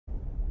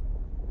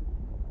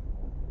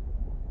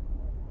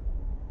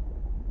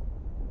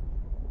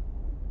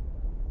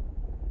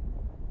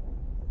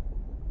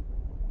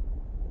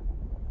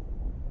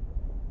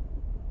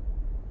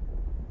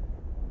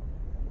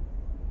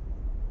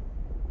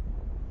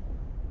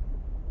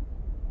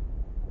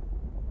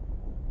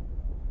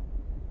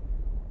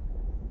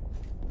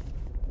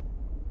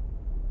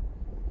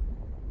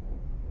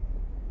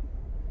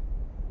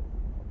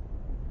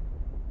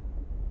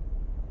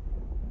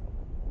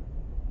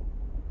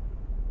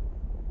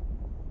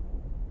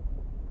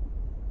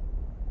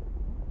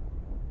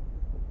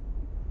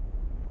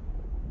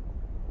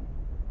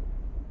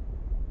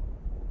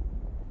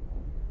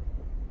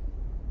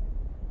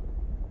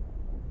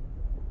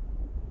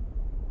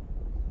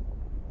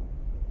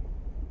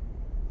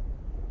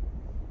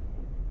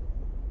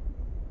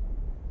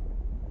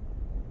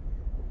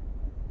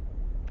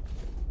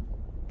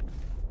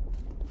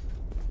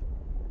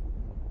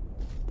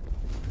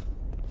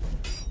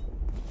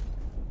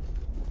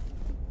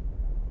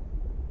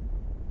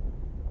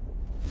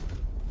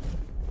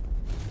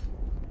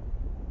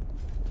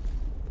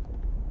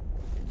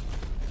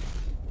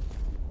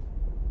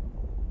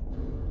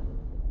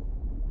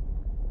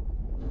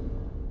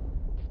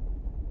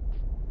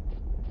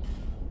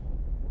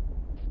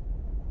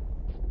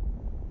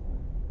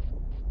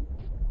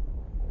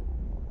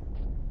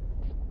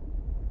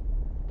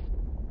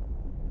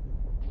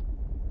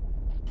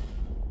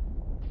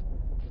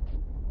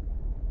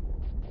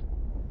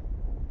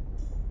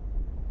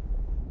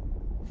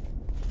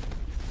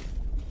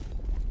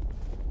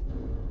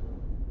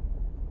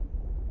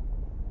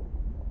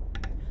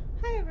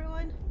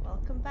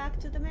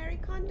to the Merry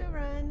Kondo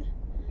run.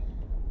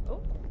 Oh,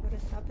 what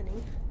is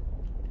happening?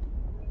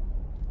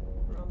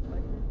 Wrong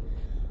button.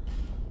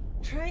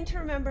 Trying to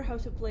remember how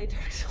to play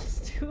Dark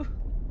Souls 2.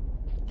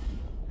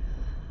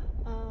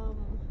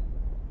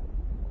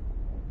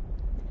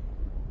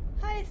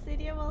 Hi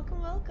Cydia,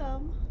 welcome,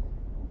 welcome.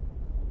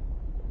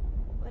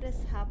 What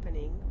is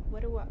happening?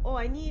 What do I... Oh,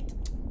 I need...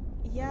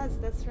 Yes,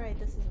 that's right,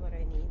 this is what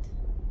I need.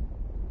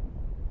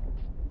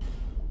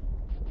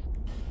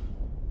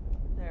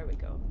 There we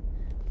go.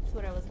 That's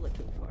what I was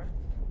looking for.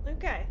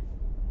 Okay.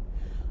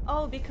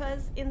 Oh,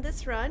 because in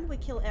this run we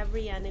kill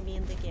every enemy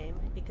in the game,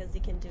 because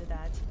you can do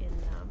that in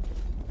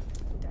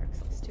Dark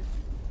Souls 2.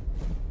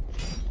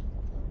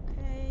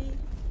 Okay.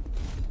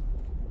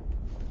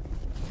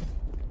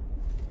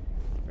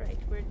 Right,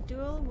 we're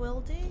dual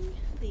wielding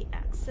the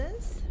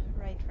axes.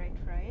 Right.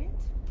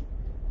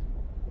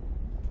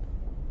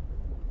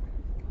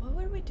 What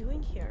were we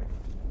doing here?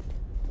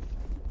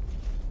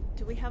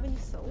 Do we have any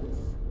souls?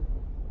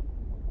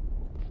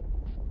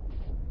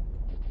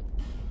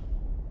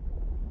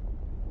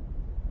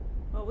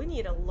 Oh, we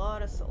need a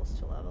lot of souls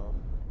to level.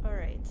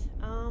 Alright,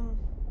 oh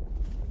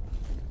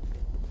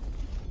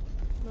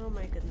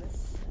my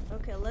goodness.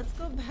 Okay, let's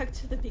go back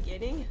to the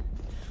beginning.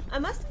 I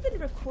must have been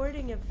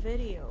recording a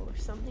video or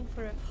something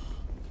for a...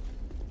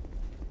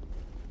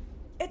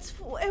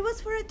 It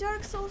was for a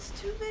Dark Souls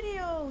 2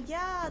 video!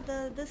 Yeah,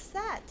 the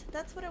set.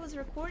 That's what I was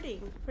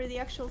recording for the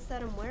actual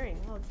set I'm wearing.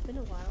 Oh, it's been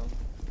a while.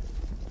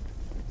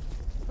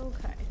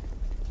 Okay.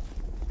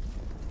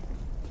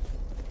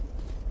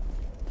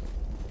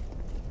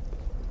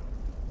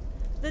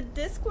 The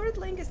Discord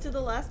link is to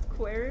the last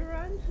query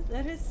run?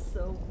 That is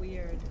so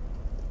weird.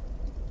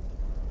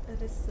 That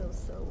is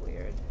so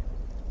weird.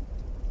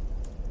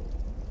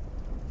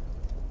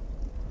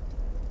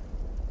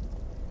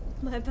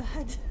 My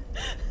bad.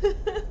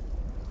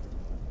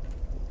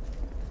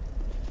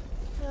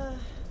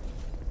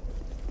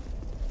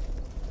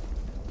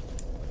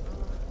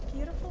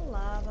 Beautiful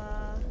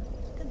lava.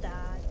 Look at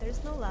that.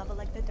 There's no lava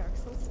like the Dark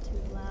Souls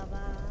 2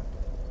 lava.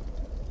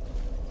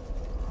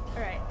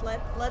 Alright,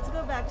 let's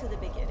go back to the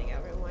beginning,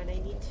 everyone. I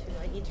need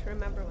to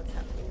remember what's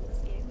happening in this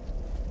game.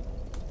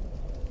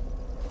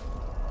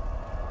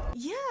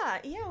 Yeah,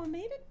 we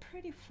made it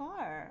pretty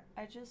far.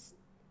 I just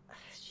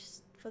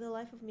for the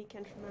life of me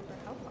can't remember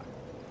how far.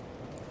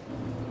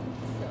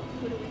 So,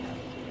 who do we have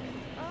here?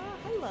 Oh,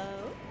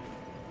 hello.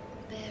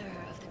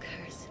 Bearer of the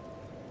curse.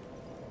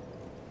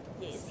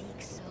 Yes.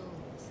 Seek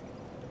souls.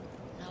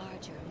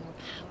 Larger, more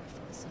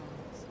powerful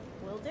souls.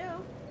 Will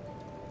do.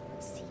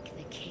 Seek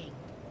the king.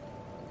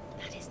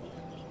 That is the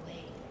only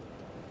way.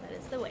 That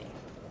is the way.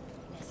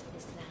 Lest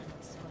this land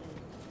swallow.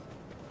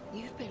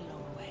 You've been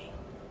long away.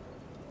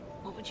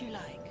 What would you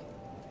like?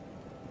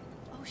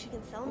 Oh, she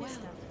can sell me Well,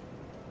 stuff.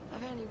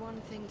 I've only one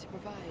thing to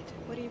provide.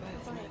 And What do we you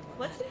both provide? know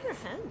what What's that in her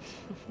is. hand?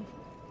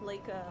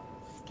 Like a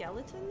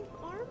skeleton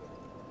arm?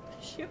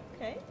 Is she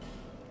okay?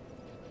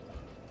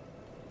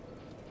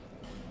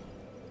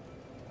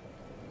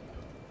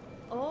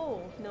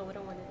 Oh, no, we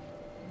don't want to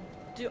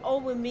do... Oh,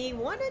 we may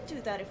want to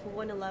do that if we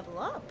want to level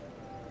up.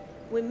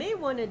 We may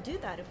want to do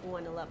that if we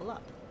want to level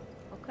up.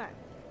 Okay.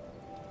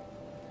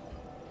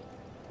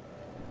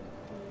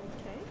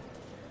 Okay.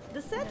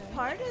 The sad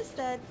part is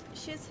that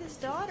she's his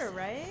daughter,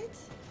 right?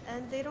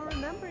 And they don't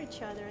remember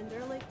each other, and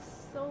they're like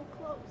so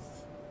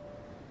close.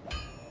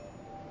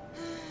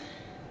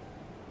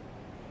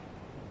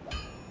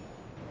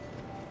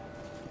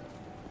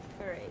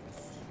 Alright.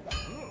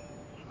 Oh,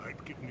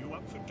 I'd given you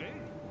up for dead.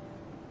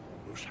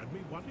 Almost had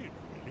me worried,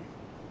 really.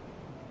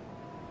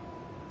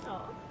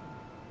 Oh.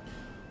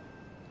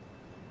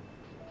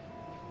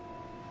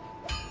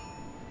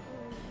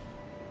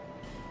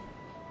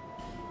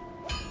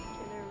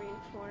 Can I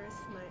reinforce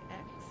my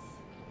X?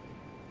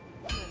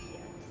 Not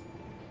yet.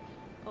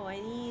 Oh, I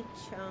need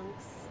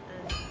chunks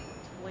and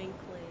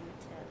twinkling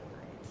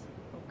Tedonite.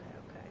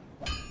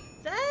 Okay.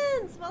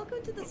 Zens!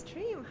 Welcome to the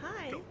stream.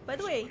 Hi. By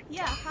the way,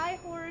 yeah, hi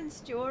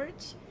Horns,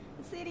 George.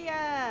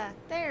 Cydia.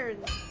 There's.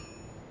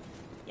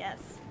 Yes.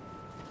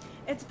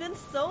 It's been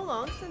so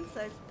long since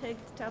I've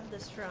picked up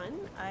this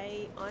run,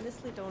 I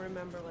honestly don't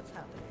remember what's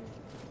happening.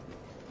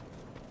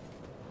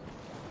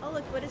 Oh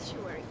look, what is she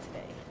wearing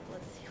today?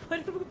 Let's see,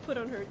 what did we put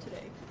on her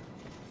today?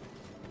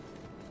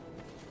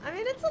 I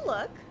mean, it's a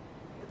look.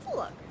 It's a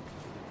look.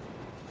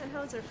 And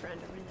how's her friend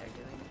over there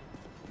doing?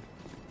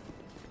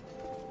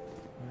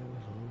 I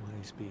will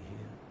always be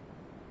here,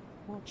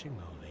 watching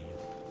over you.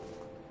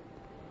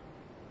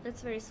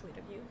 That's very sweet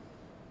of you.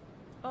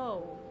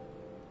 Oh.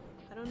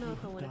 I don't know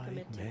if I want to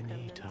commit to a many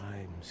covenant.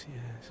 times,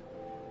 yes.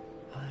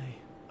 I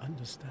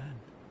understand.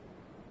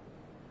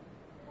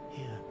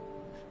 Here,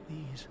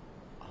 these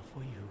are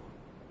for you.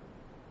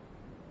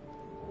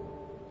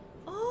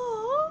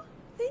 Oh,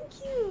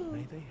 thank you.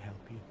 May they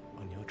help you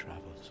on your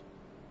travels.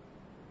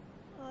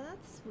 Oh,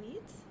 that's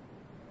sweet.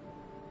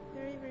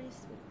 Very, very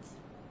sweet.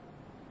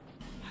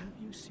 Have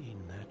you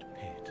seen that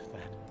pit,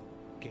 that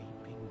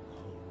gaping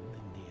hole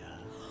in the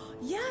earth?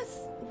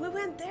 Yes, we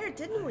went there,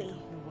 didn't we? I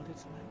don't know what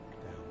it's like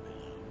down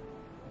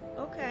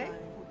below. Okay. I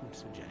wouldn't would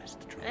suggest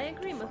I trying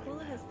agree, to find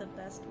Mahula has them.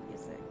 the best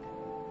music.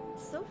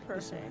 It's so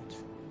perfect.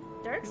 Besides,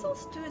 Dark you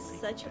Souls 2 is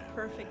think such a down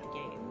perfect there.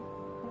 game.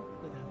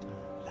 Without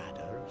a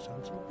ladder of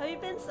some sort. Have you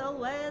been Soul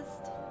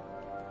West?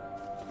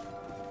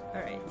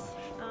 Alright,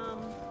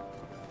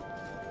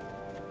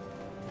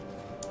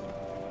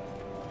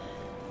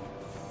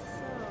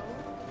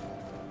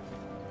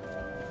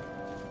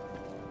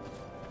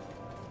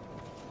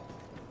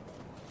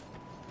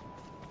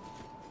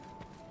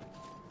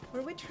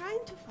 were we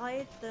trying to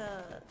fight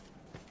the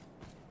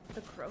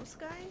Crows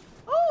guy?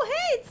 Oh,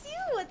 hey, it's you!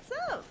 What's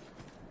up?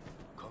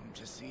 Come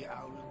to see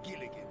Owl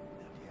Gilligan,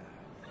 have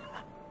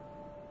ya?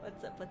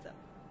 What's up? What's up?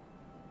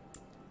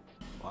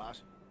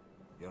 What?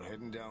 You're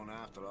heading down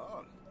after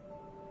all?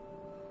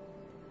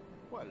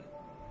 Well,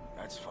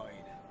 that's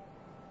fine.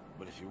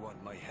 But if you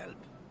want my help,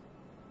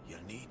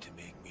 you'll need to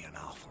make me an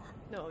offer.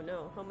 No,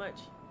 no. How much?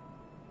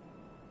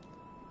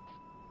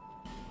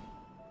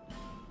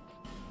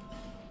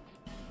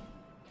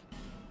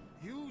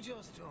 You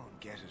just don't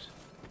get it,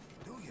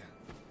 do you?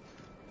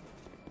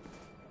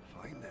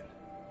 Fine then.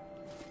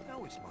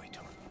 Now it's my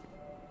turn.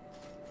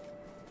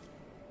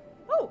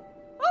 Oh!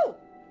 Oh!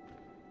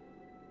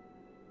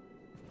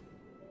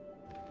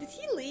 Did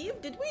he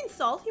leave? Did we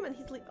insult him and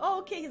he's like, oh,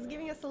 okay, he's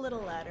giving us a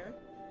little ladder.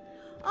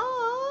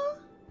 Oh!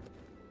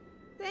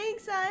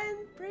 Thanks, Anne.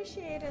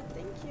 Appreciate it.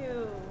 Thank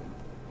you.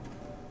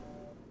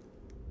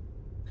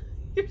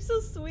 You're so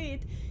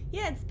sweet.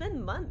 Yeah, it's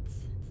been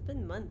months. It's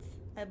been months.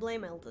 I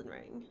blame Elden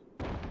Ring.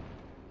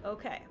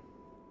 Okay.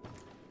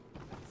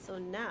 So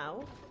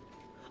now...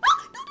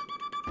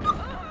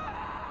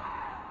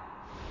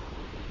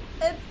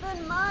 It's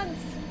been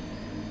months!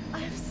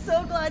 I'm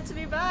so glad to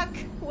be back!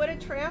 What a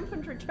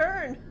triumphant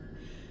return!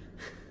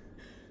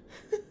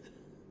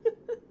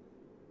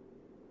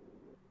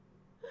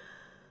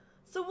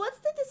 So what's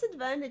the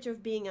disadvantage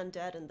of being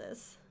undead in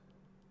this?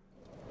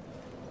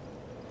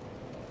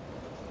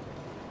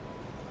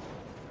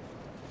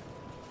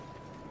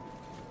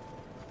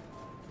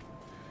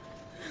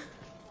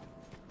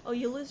 Oh,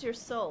 you lose your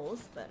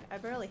souls, but I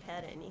barely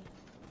had any.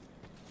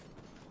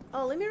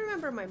 Oh, let me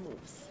remember my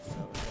moves.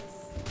 So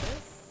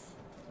this,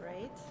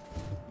 right?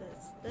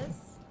 This,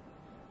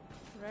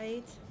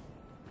 right?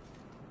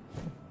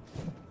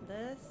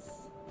 This.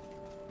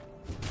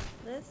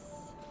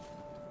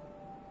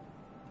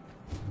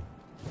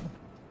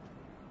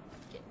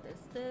 Okay,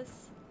 there's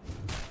this.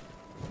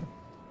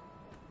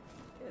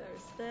 Okay,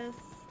 there's this.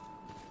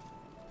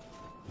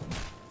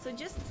 So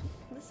just,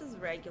 this is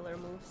regular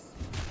moves.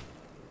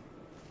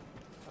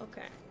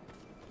 Okay.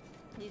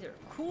 These are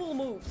cool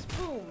moves.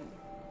 Boom.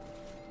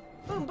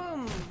 Boom,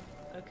 boom.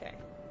 Okay.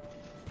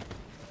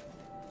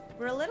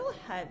 We're a little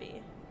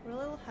heavy. We're a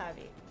little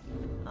heavy.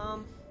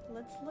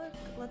 Let's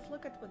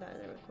look at what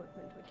other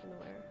equipment we can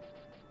wear.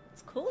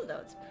 It's cool though.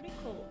 It's pretty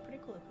cool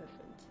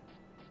equipment.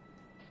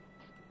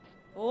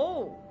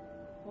 Oh.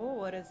 Oh,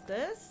 what is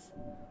this?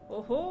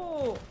 Oh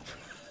ho.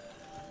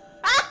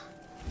 Ah!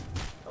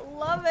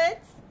 Love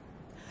it.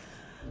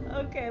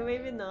 Okay,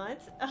 maybe not.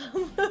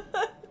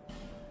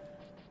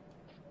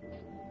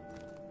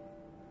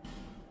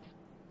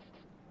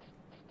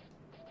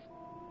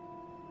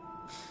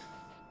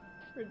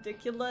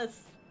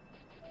 Ridiculous.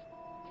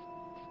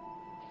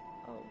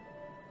 Oh.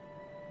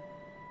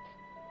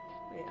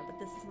 Yeah, but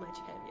this is much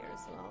heavier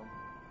as well.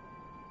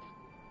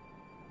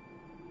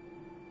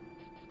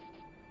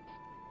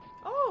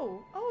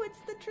 Oh! Oh, it's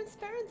the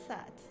transparent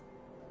set.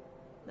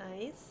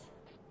 Nice.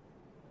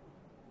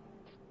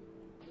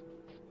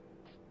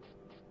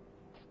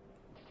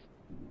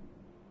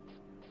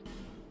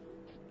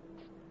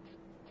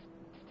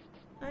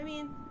 I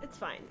mean, it's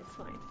fine. It's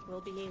fine.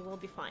 We'll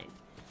be fine.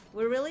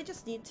 We really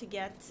just need to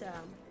get to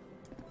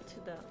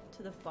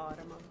the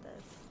bottom of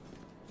this.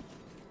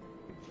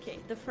 Okay,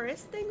 the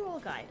first thing will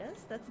guide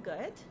us. That's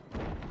good.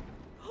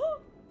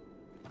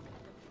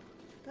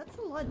 That's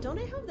a lot. Don't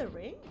I have the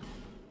ring?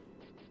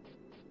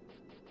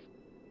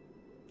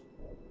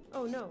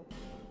 Oh no.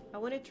 I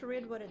wanted to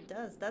read what it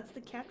does. That's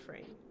the cat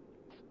ring.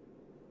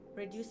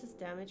 Reduces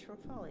damage from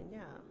falling.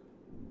 Yeah.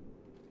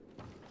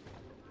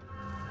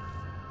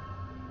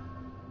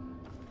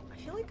 I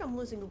feel like I'm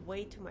losing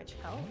way too much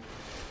health.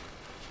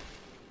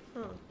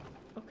 Huh.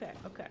 Okay,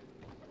 okay.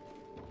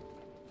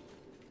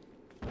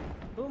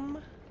 Boom.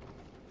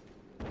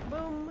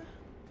 Boom.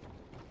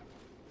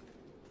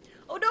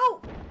 Oh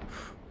no!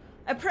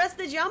 I pressed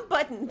the jump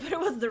button, but it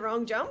was the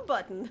wrong jump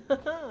button.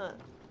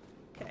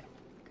 Okay,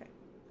 okay.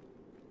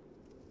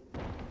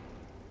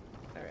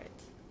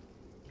 Alright.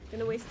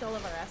 Gonna waste all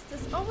of our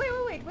Estus. Oh,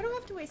 wait. We don't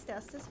have to waste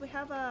Estus. We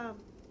have a...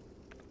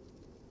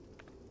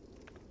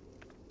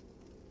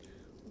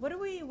 What do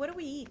we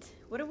eat?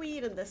 What do we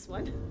eat in this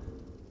one?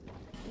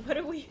 How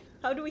do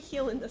we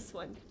heal in this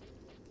one?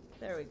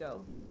 There we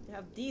go. You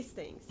have these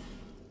things.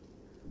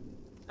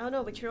 Oh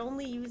no, but you're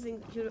only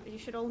using, you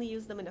should only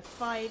use them in a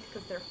fight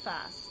because they're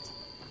fast.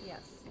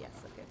 Yes,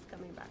 okay, it's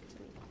coming back to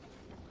me.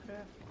 What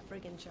a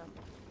friggin' jump.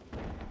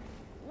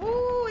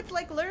 Ooh, it's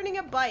like learning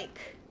a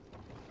bike.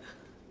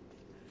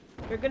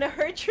 You're gonna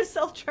hurt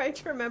yourself trying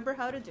to remember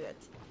how to do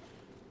it.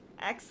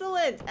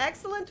 Excellent,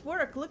 excellent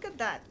work. Look at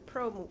that.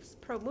 Pro moves,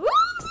 pro moves.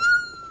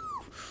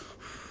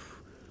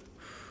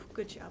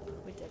 Good job,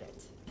 we did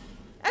it.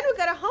 And we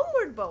got a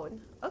homeward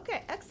bone.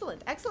 Okay,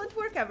 excellent, excellent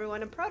work,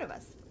 everyone. I'm proud of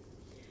us.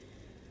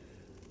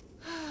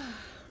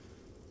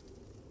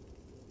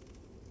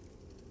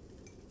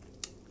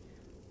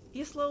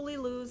 You slowly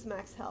lose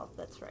max health.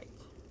 That's right.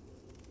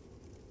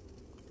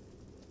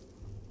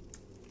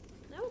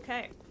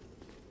 Okay.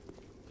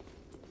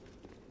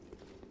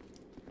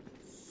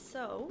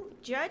 So,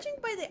 judging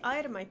by the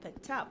item I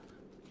picked up,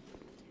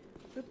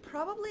 we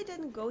probably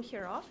didn't go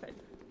here often.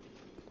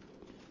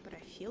 But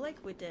I feel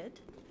like we did.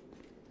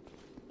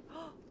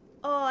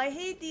 Oh, I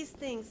hate these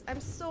things.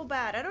 I'm so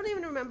bad. I don't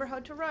even remember how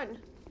to run.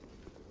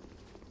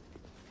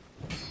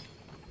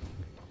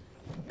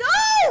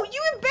 No!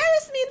 You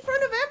embarrassed me in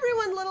front of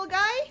everyone, little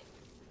guy!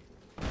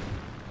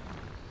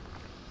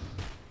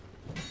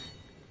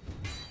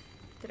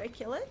 Did I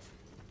kill it?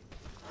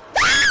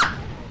 Ah!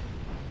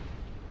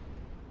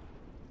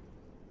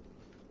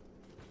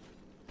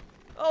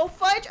 Oh,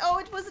 fudge! Oh,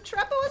 it was a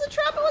trap! It was a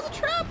trap! It was a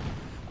trap!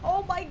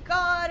 Oh my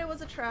god, it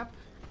was a trap.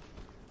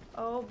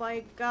 Oh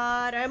my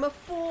god, I'm a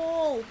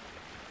fool!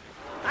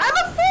 I'm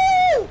a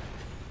fool!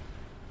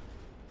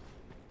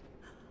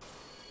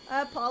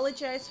 I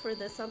apologize for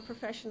this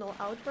unprofessional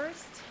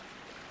outburst.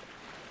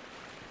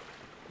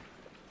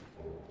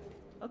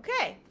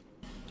 Okay.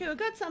 Okay, we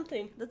got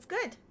something. That's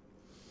good.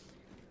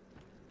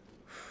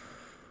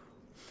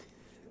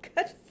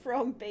 Cut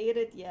from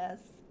baited, yes.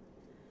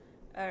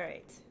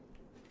 Alright.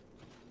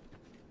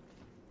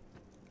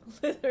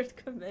 Lizard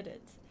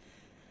committed.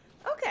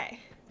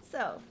 Okay,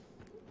 so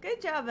good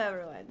job,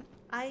 everyone.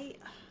 I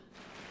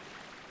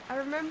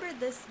remember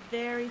this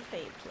very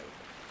faintly.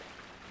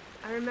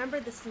 I remember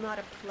this is not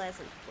a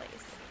pleasant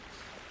place.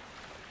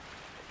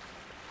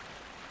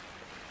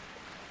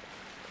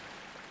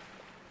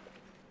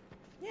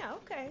 Yeah,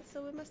 okay,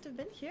 so we must have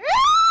been here.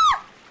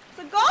 Ah! It's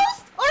a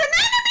ghost or an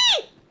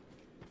enemy!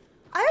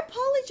 I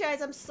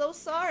apologize, I'm so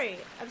sorry.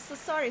 I'm so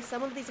sorry,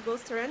 some of these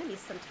ghosts are enemies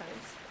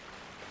sometimes.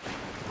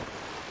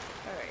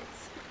 Alright.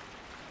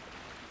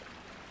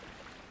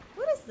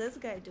 What is this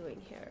guy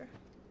doing here?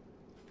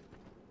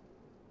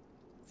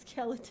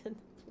 Skeleton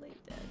play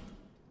dead.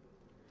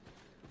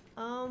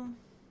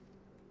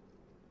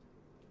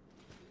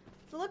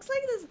 So it looks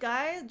like this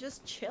guy is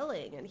just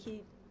chilling and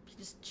he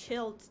just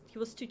chilled. He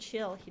was too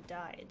chill, he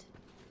died.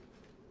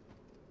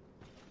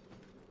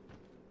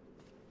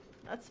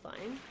 That's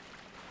fine.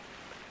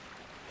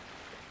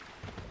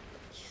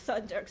 He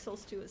thought Dark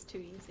Souls 2 was too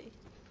easy.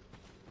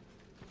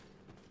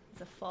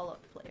 He's a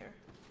Fallout player.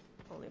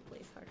 Only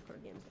plays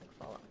hardcore games like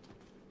Fallout.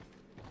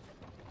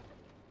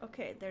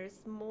 Okay,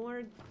 there's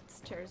more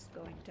stairs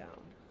going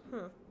down.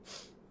 Huh.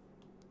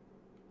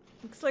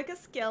 Looks like a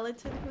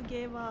skeleton who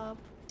gave up.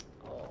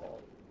 Oh.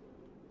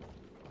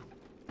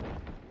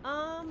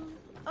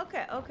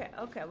 Okay,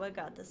 we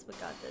got this, we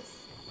got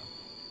this.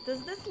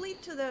 Does this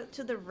lead to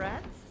the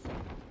rats?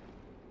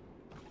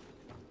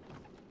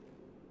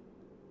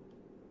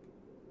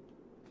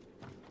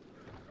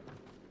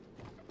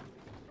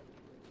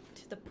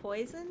 To the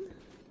poison?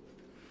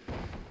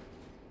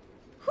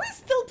 Who is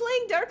still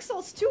playing Dark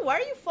Souls 2? Why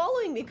are you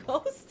following me,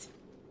 Ghost?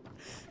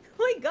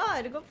 Oh my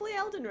god, go play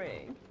Elden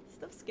Ring.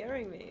 Stop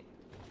scaring me.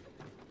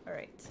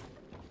 Alright.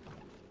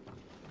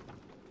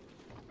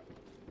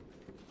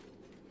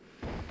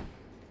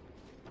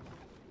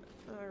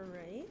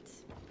 Alright.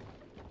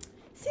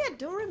 See, I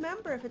don't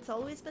remember if it's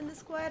always been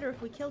this quiet or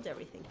if we killed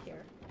everything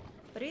here.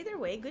 But either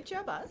way, good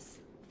job us.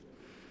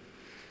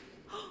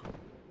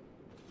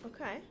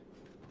 Okay.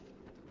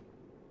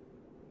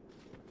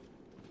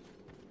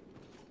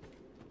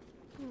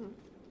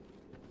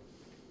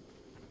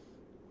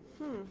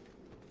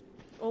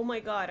 Oh my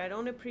god, I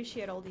don't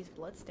appreciate all these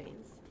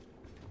bloodstains.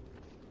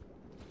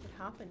 What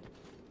happened?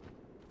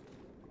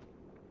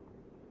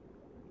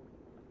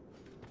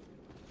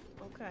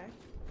 Okay.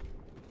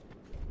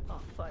 Oh,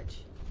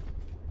 fudge.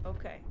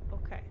 Okay,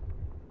 okay.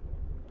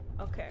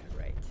 Okay,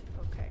 right,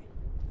 okay.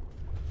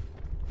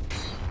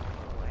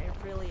 Oh,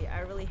 I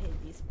really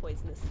hate these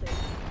poisonous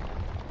things.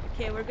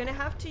 Okay, we're gonna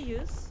have to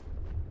use...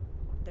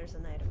 There's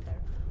an item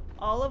there.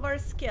 All of our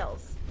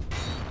skills.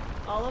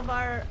 All of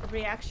our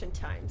reaction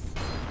times.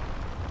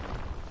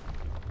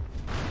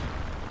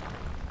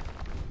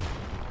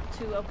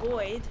 To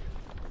avoid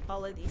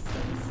all of these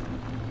things.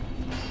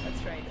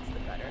 That's right, it's the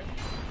gutter.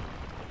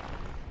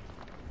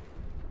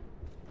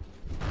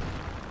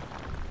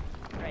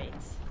 Right.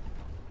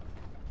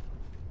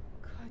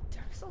 God,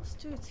 Dark Souls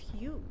 2 is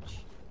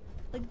huge.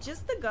 Like,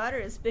 just the gutter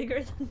is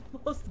bigger than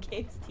most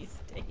games these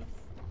days.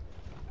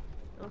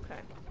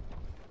 Okay.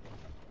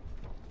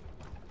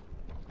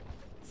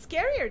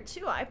 Scarier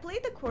too. I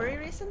played the quarry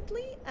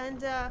recently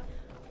and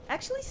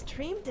actually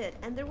streamed it,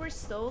 and there were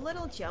so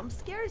little jump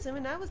scares. I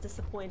mean, I was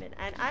disappointed,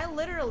 and I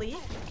literally,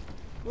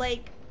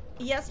 like,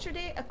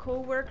 yesterday a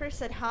co-worker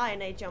said hi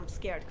and I jumped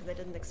scared because I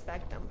didn't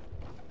expect them.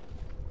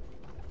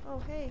 Oh,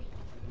 hey.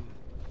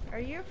 Are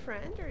you a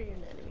friend or are you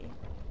an enemy?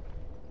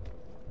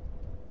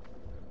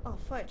 Oh,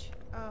 fudge.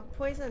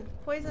 Poison.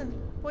 Poison.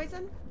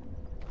 Poison?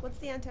 What's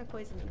the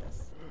anti-poison in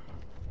this?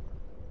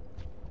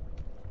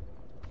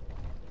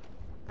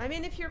 I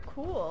mean, if you're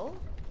cool,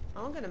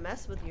 I'm gonna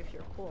mess with you if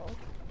you're cool.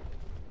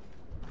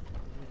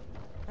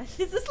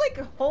 Is this like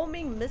a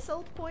homing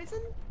missile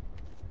poison?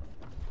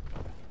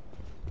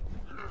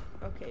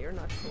 Okay, you're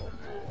not cool.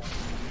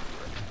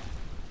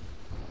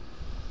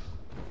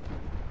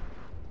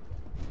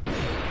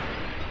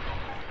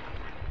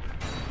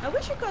 I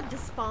wish you could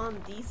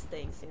despawn these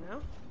things, you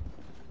know?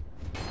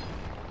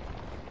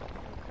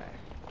 Okay.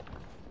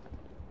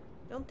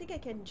 Don't think I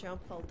can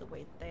jump all the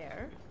way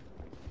there.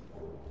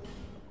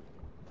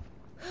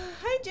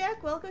 Hi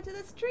Jack, welcome to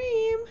the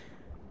stream!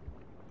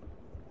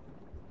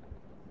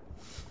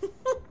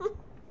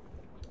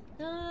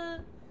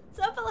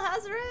 Supple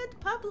Hazard,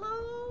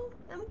 Pablo,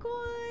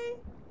 MCoy.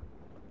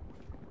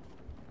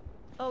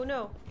 Oh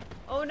no.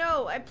 Oh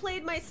no, I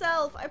played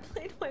myself. I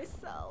played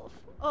myself.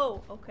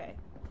 Oh, okay.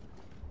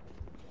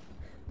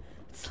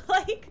 It's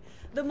like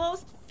the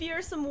most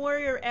fearsome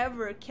warrior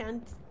ever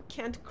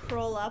can't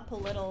crawl up a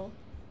little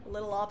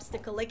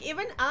obstacle. Like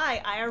even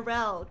I,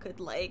 IRL, could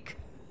like,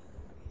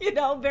 you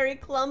know, very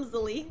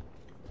clumsily.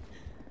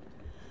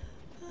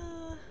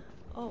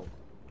 Oh,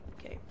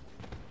 okay.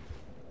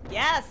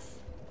 Yes!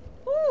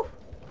 Woo!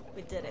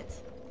 We did it.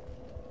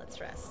 Let's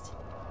rest.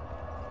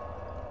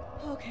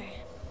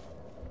 Okay.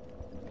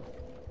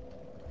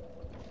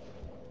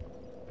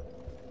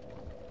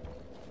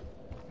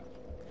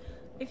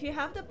 If you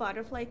have the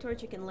butterfly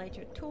torch, you can light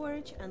your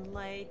torch and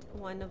light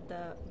one of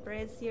the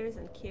braziers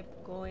and keep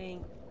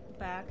going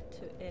back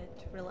to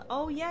it.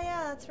 Oh, yeah,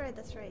 yeah, that's right,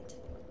 that's right.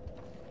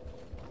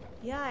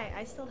 Yeah,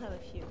 I still have a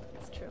few.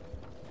 It's true.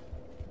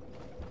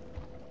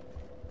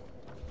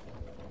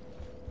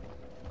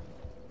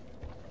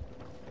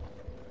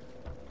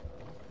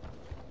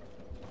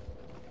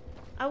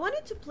 I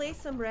wanted to play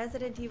some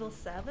Resident Evil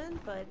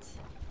 7, but...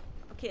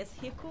 Okay, is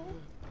he cool?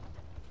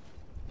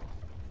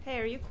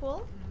 Hey, are you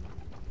cool?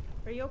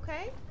 Are you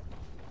okay?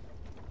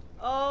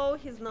 Oh,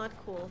 he's not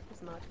cool.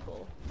 He's not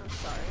cool. I'm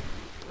sorry.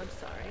 I'm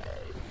sorry.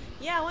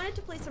 Yeah, I wanted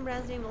to play some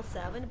Resident Evil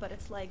 7, but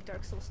it's like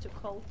Dark Souls too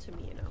cold to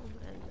me, you know,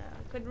 and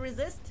couldn't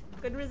resist.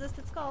 Couldn't resist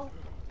its call.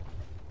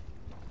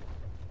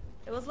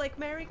 It was like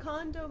Mary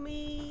Kondo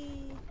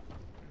me.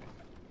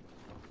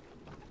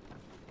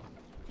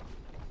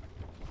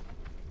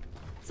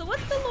 So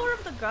what's the lore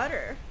of the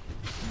gutter?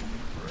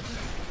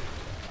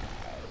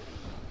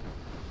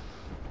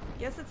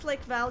 Guess it's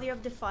like Valley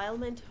of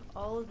Defilement.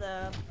 All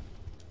the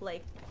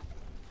like.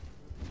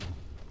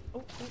 Oh,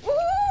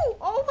 ooh!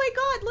 Oh my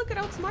God! Look, it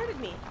outsmarted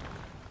me.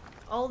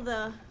 All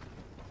the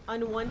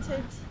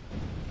unwanted.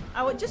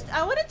 I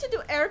wanted to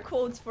do air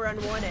quotes for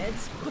unwanted,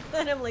 but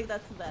then I'm like,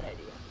 that's a bad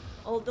idea.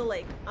 All the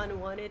like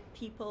unwanted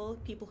people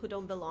who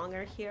don't belong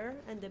are here,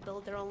 and they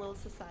build their own little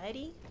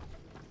society.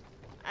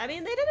 I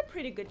mean, they did a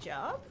pretty good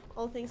job,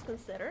 all things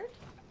considered.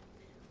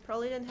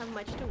 Probably didn't have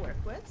much to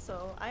work with,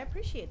 so I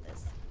appreciate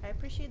this. I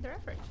appreciate their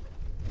effort.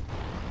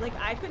 Like,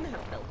 I couldn't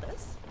have built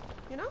this,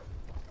 you know?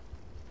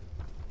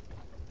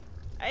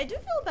 I do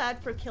feel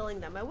bad for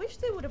killing them. I wish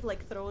they would have,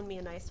 like, thrown me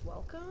a nice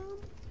welcome.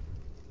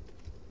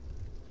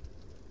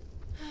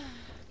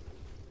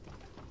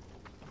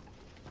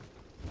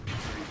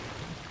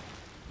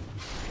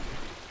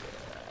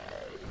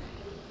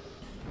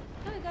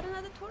 Oh, I got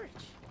another torch.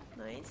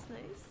 Nice,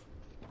 nice.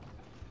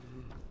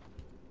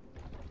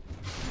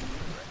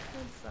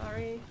 I'm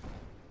sorry.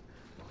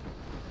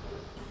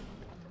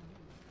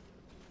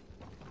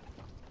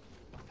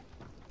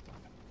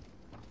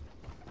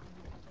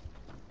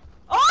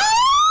 Oh!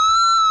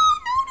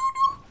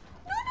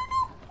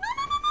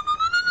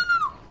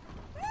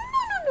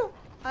 No.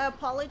 I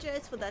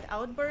apologize for that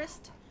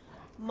outburst.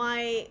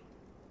 My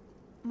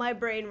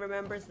brain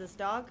remembers this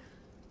dog.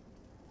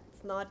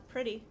 It's not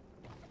pretty.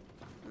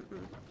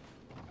 Mm-mm.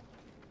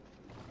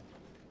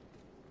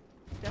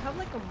 Do I have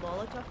like a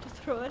Molotov to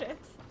throw at it?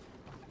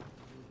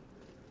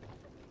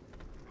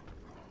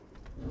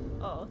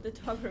 Oh, the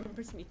dog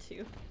remembers me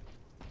too.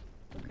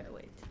 Okay,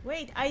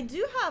 wait. I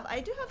do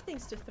have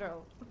things to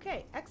throw.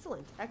 Okay,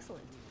 excellent.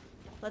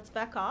 Let's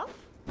back off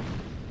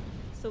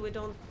so we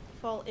don't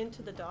fall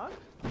into the dog.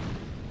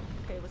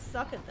 Okay, we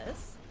suck at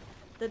this.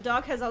 The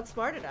dog has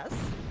outsmarted us.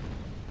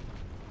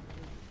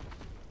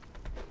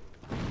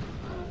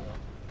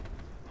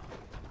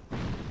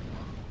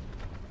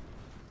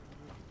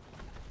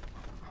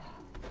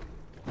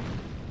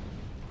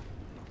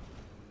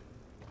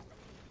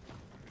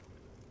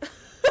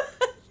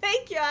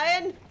 Thank you,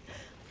 Ian.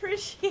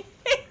 Appreciate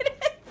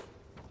it.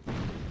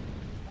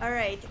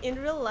 Alright, in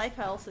real life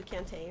I also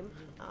can't aim.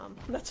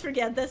 Let's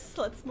forget this.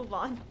 Let's move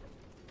on.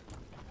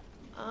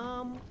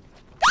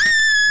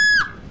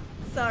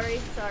 Sorry.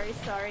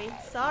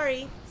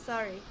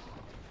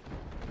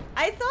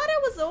 I thought I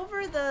was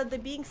over the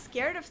being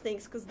scared of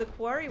things because the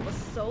quarry was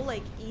so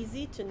like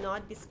easy to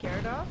not be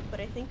scared of, but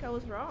I think I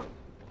was wrong.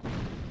 I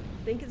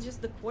think it's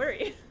just the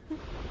quarry.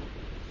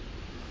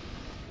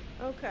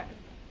 Okay.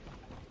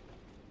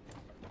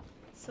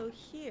 So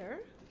here,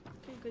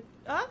 okay, good.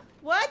 Ah,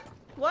 what?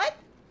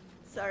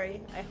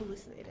 Sorry, I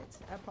hallucinated.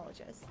 I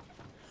apologize.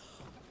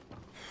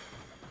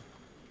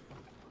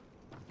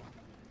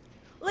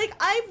 Like,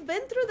 I've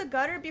been through the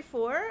gutter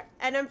before,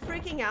 and I'm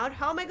freaking out.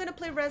 How am I gonna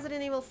play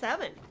Resident Evil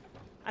 7?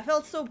 I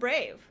felt so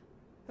brave.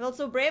 I felt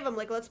so brave. I'm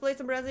like, let's play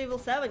some Resident Evil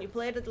 7. You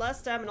played it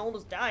last time and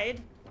almost died.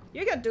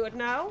 You can do it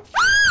now.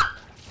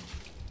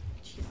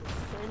 Jesus,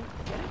 son.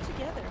 Get it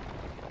together.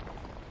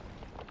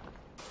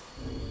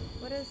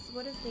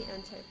 What is the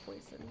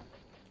anti-poison?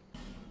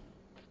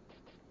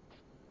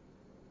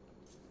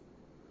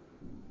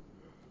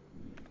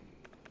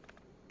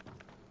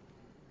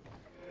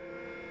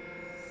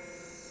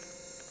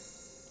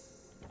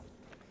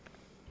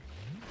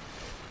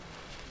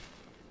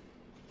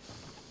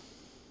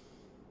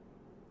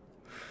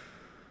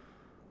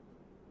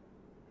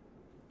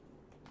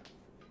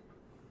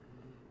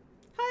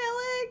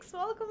 Hi Alex!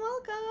 Welcome,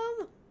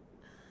 welcome!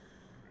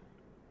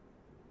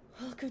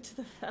 Welcome to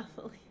the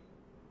family.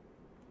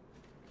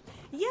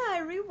 Yeah,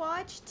 I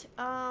rewatched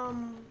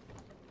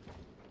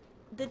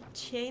the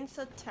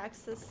Chainsaw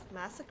Texas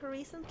Massacre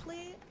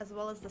recently, as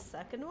well as the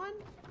second one.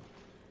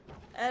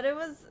 And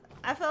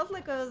I felt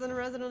like I was in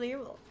Resident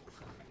Evil.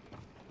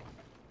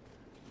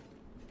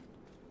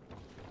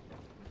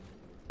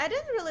 I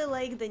didn't really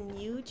like the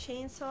new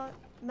Chainsaw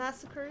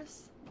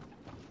Massacres.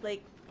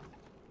 Like,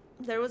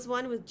 there was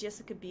one with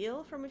Jessica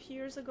Biel from a few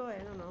years ago. I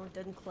don't know, it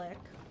didn't click.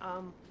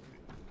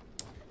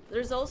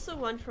 There's also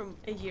one from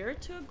a year or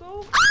two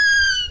ago.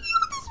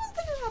 This was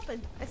gonna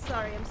happen.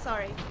 I'm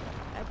sorry.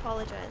 I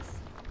apologize.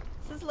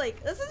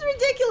 This is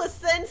ridiculous,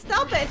 Sin.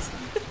 Stop it.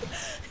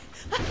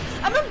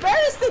 I'm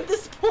embarrassed at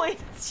this point.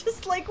 It's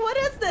just like, what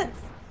is this?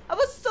 I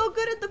was so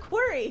good at the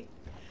quarry.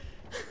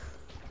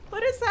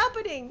 What is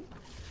happening?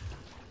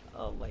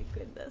 Oh my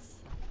goodness.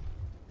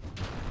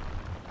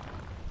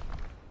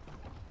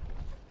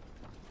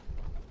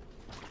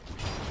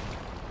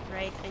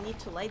 Right, I need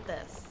to light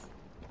this.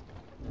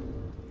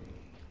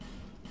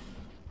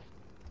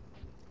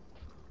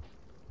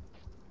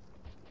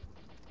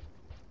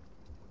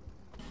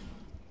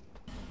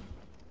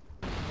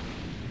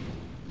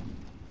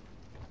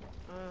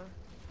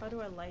 How do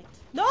I light?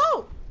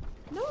 No!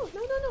 No,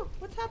 no, no, no.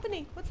 What's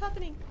happening? What's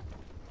happening?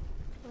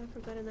 Oh, I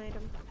forgot an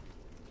item.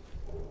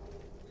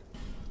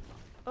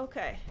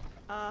 Okay.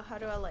 How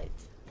do I light?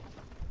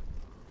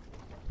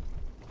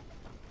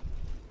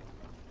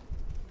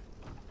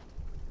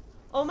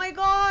 Oh my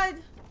god!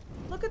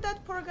 Look at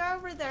that poor guy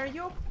over there.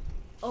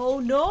 Oh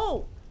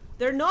no!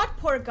 They're not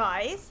poor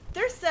guys.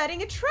 They're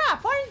setting a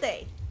trap, aren't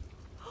they?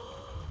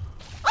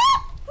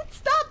 Ah!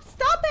 Stop!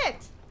 Stop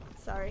it!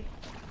 Sorry.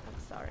 I'm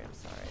sorry.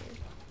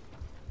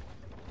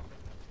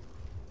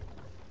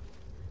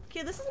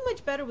 Okay, this is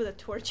much better with a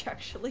torch,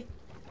 actually.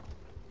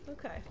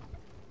 Okay.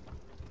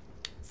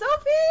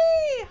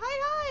 Sophie!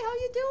 Hi, how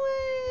you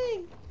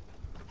doing?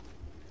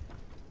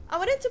 I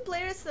wanted to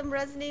play some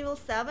Resident Evil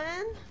 7,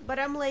 but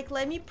I'm like,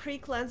 let me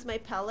pre-cleanse my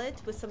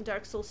palette with some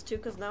Dark Souls 2,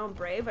 because now I'm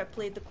brave. I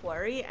played the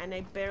Quarry, and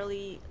I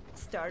barely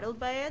startled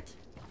by it.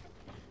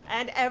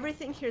 And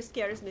everything here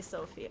scares me,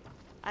 Sophie.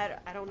 I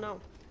don't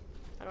know.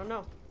 I don't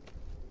know.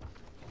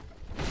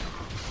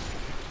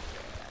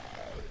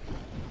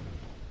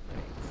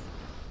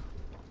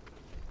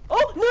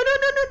 Oh, no.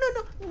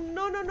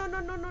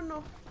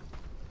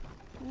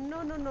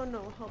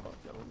 How about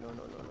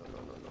no.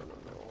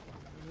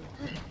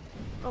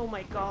 Oh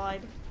my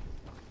god.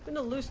 I'm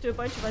gonna lose to a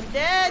bunch of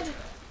undead.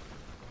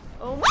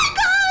 Oh my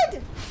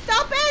god!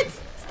 Stop it!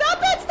 Stop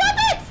it! Stop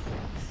it!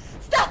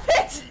 Stop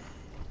it!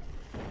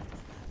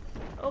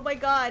 Oh my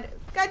god.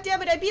 God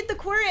damn it, I beat the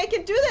quarry. I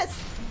can do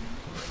this.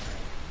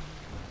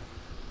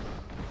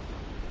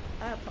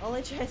 I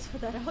apologize for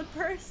that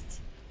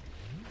outburst.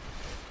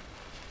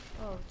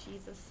 Oh,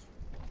 Jesus.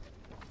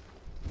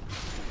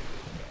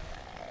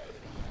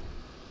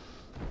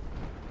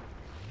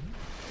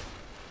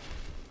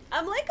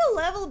 I'm like a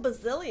level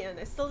bazillion.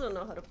 I still don't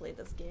know how to play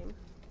this game.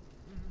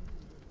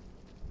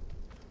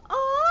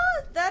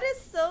 Oh, that is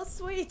so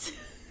sweet.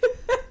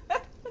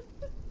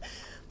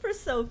 For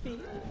Sophie.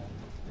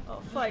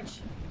 Oh, fudge.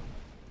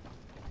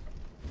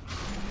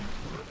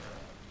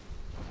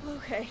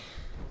 Okay.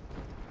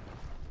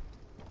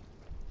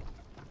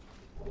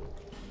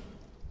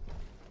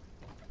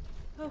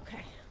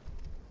 Okay.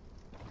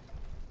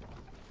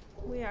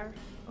 We are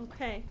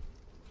okay.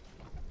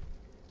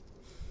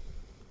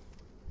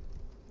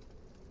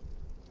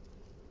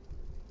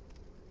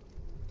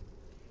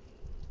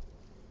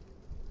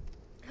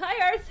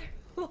 Hi Arthur!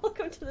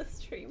 Welcome to the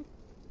stream.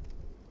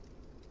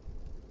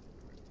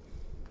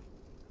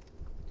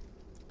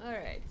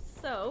 Alright,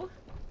 so...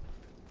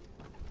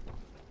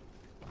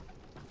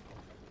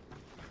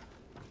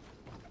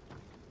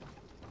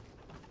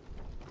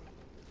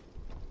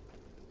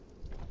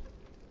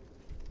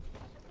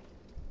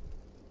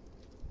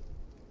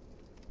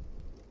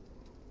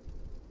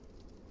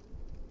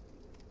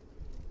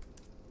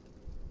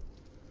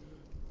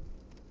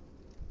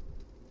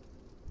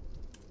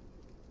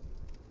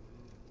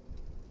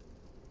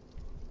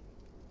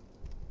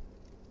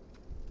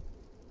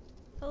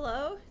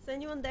 Hello? Is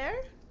anyone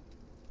there?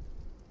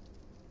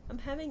 I'm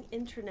having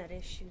internet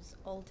issues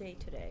all day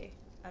today.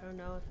 I don't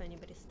know if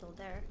anybody's still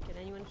there. Can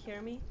anyone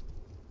hear me?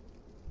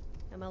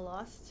 Am I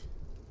lost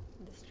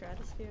in the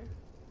stratosphere?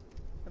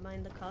 Am I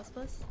in the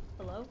cosmos?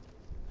 Hello?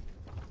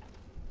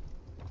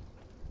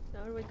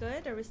 No, are we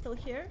good? Are we still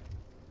here?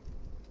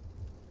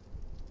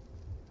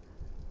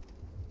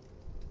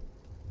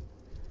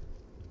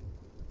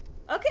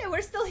 Okay,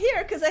 we're still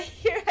here because I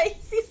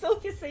see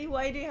Sophie say,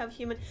 why do you have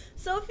human?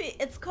 Sophie,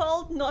 it's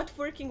called not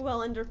working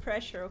well under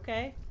pressure,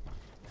 okay?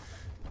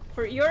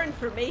 For your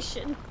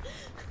information.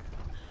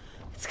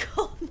 It's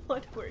called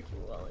not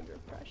working well under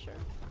pressure.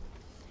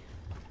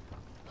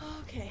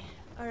 Okay,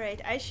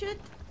 alright, I should,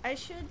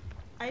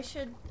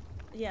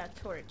 yeah,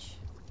 torch.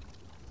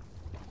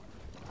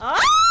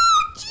 Ah!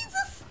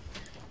 Jesus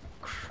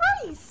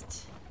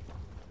Christ!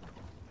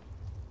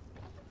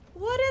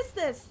 What is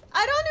this?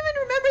 I don't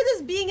even remember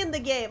this being in the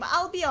game.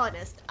 I'll be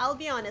honest. I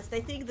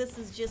think this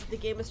is just the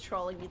game is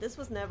trolling me. This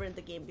was never in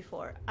the game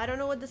before. I don't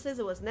know what this is.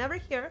 It was never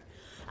here.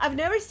 I've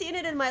never seen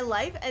it in my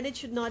life, and it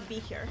should not be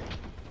here.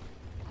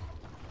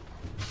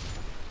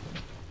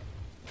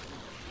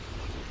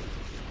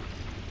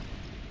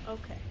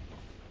 Okay.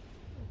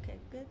 Okay,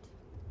 good.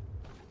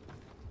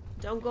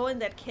 Don't go in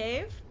that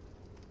cave.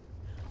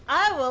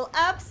 I will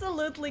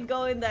absolutely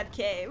go in that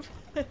cave.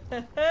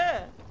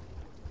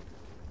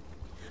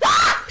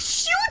 Ah!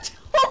 Shoot!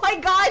 Oh my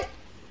god!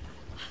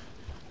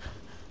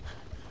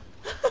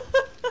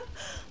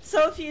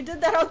 Sophie, you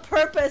did that on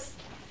purpose.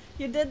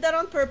 You did that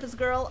on purpose,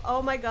 girl.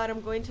 Oh my god,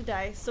 I'm going to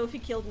die. Sophie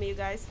killed me, you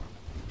guys.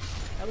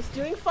 I was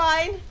doing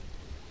fine.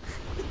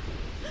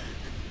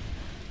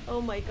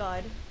 Oh my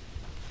god.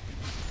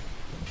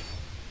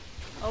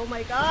 Oh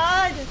my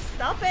god!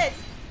 Stop it!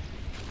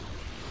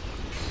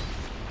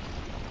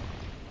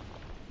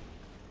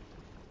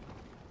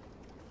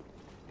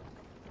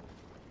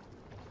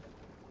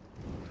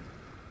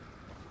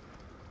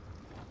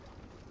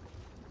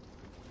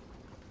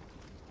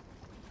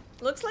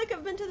 Looks like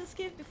I've been to this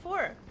cave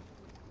before.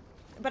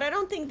 But I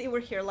don't think they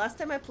were here. Last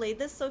time I played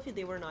this, Sophie,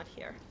 they were not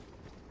here.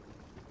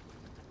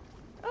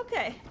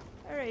 Okay.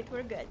 Alright,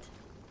 we're good.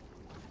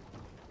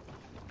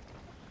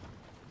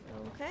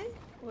 Okay.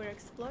 We're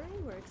exploring.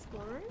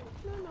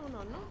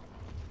 No.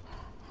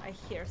 I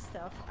hear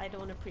stuff. I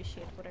don't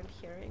appreciate what I'm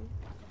hearing.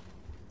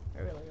 I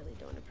really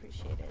don't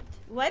appreciate it.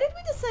 Why did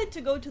we decide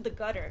to go to the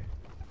gutter?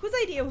 Whose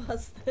idea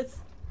was this?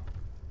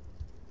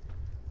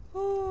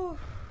 Oh.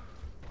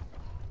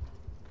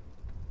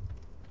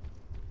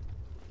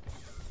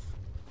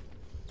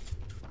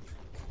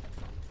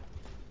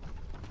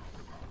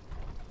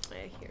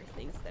 I hear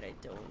things that I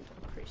don't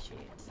appreciate.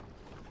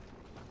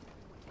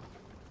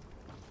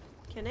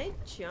 Can I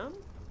jump?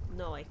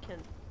 No, I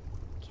can't.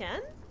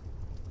 Can?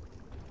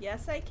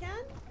 Yes, I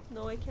can.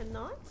 No, I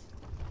cannot.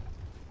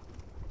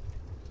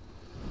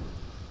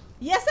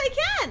 Yes, I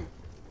can!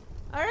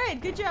 Alright,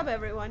 good job,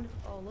 everyone.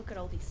 Oh, look at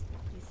all these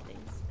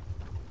things.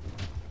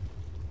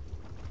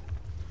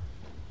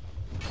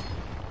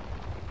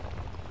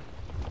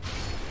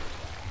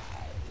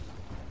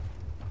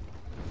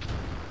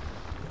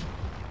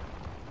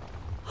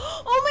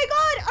 Oh my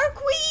god! Our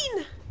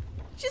queen!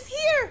 She's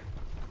here!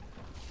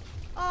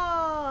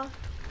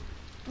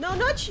 No,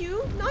 not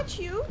you. Not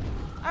you.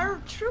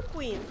 Our true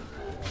queen.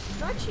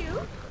 Not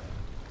you.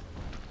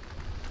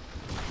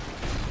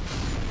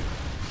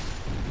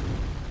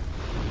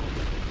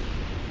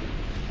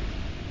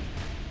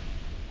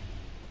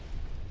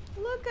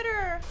 Look at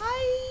her.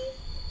 Hi.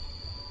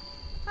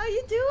 How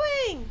you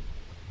doing?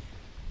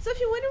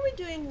 Sophie, when are we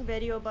doing a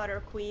video about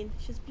our queen?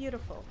 She's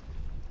beautiful.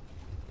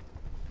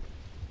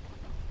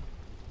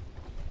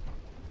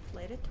 Let's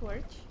light a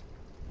torch.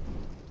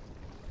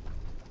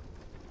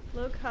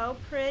 Look how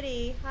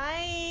pretty.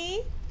 Hi.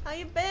 How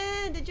you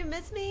been? Did you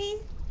miss me?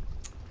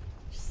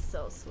 She's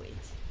so sweet.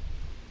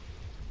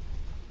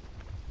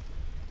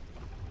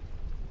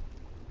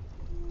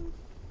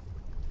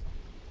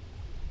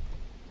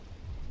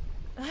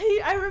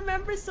 I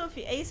remember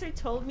Sophie. Acer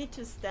told me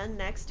to stand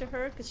next to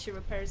her because she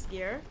repairs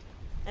gear.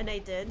 And I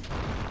did.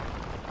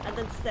 And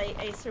then say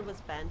Acer was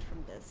banned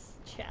from this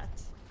chat.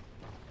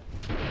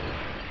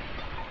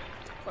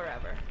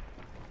 Forever.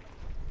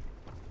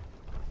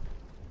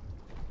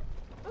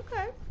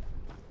 Okay.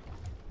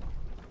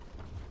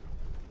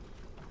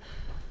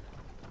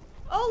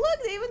 Oh look,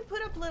 they even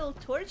put up little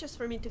torches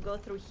for me to go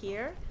through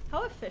here.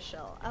 How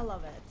official. I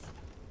love it.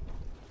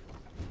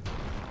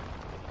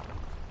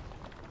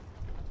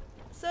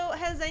 So,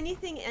 has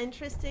anything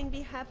interesting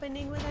been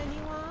happening with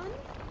anyone?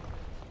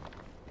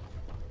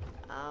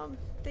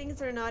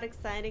 Things are not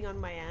exciting on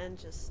my end.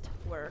 Just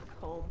work,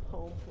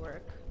 home,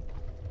 work.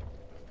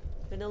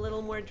 Been a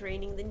little more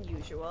draining than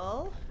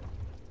usual.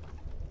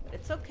 But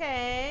it's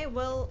okay.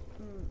 We'll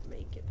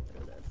make it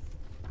through this.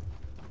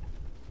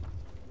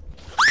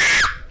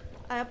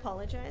 I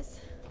apologize.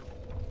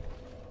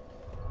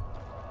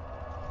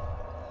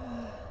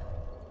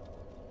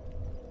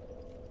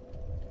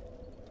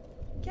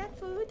 Cat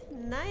food,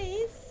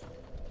 nice.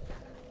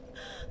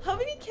 How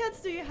many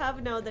cats do you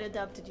have now that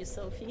adopted you,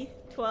 Sophie?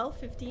 12,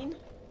 15?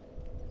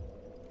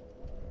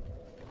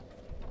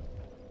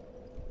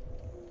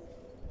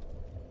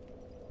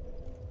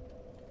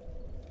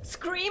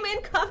 Scream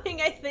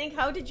incoming, I think.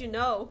 How did you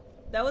know?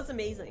 That was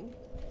amazing.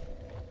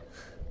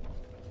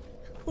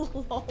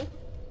 Lol.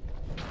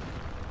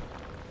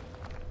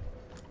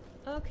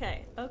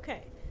 Okay,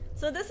 okay.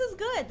 So this is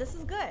good. This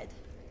is good.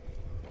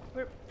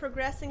 We're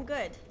progressing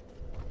good.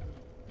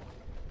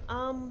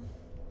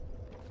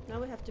 Now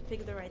we have to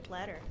pick the right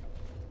letter.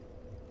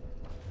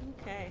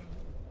 Okay.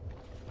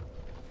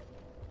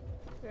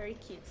 Very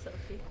cute,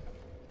 Sophie.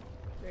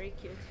 Very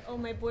cute. Oh,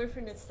 my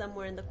boyfriend is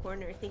somewhere in the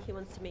corner. I think he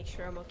wants to make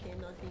sure I'm okay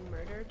and not being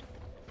murdered.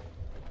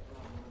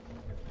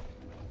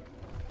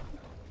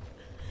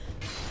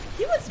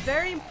 He was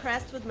very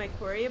impressed with my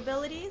query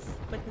abilities,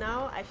 but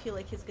now I feel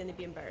like he's gonna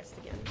be embarrassed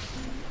again.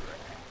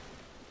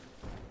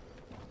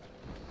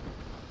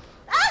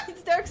 Ah!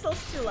 It's Dark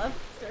Souls 2, love.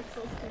 It's Dark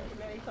Souls 2,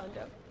 very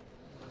Kondo.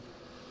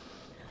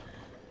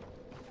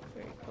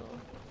 Very cool.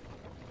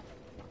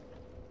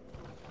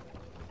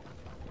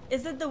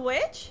 Is it the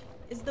witch?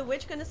 Is the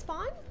witch gonna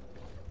spawn?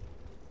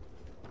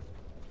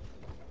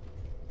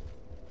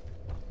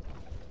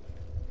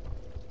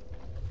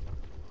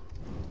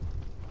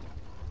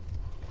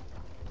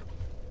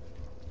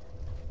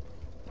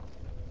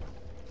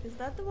 Is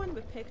that the one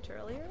we picked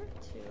earlier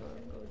to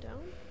go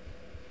down?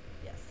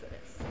 Yes, it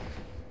is.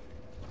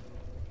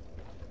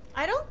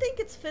 I don't think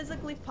it's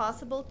physically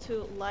possible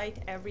to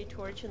light every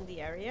torch in the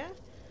area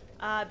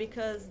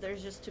because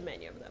there's just too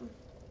many of them.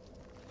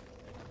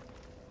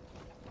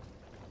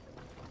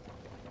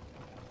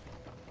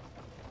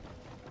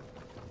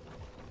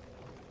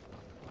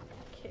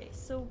 Okay,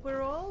 so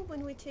we're all,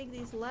 when we take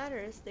these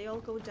ladders, they all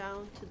go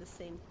down to the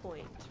same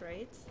point,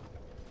 right?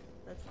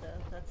 That's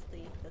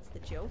the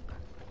joke.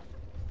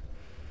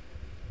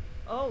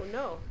 Oh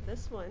no,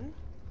 this one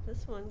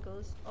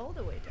goes all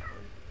the way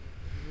down.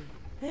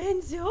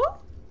 Enzo?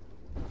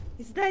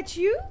 Is that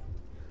you?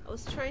 I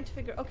was trying to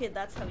figure, okay,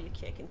 that's how you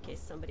kick in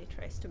case somebody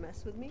tries to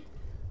mess with me.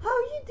 How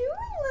you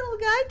doing, little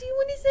guy? Do you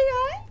want to say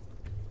hi?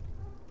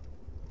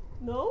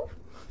 No?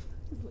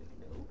 He's like,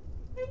 no.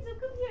 Enzo,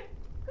 come here.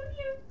 Come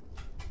here.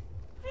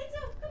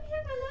 Enzo, come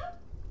here, my love.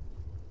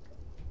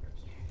 Come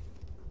here.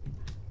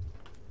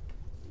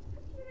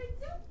 Come here,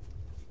 Enzo.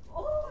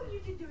 Oh, you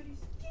did dirty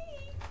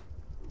Steve.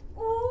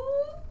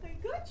 Oh, I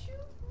got you.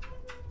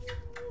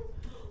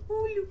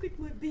 Oh, look at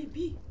my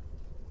baby.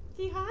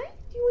 Say hi.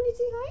 Do you want to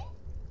say hi?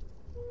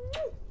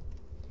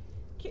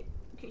 Okay,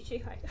 okay, say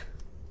hi.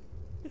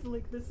 It's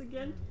like this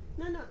again.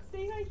 No, no,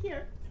 say hi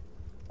here.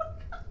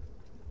 Look,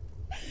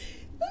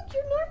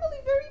 you're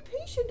normally very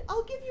patient.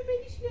 I'll give you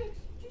many snacks.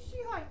 Just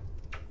say hi.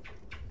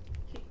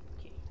 Okay,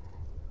 okay.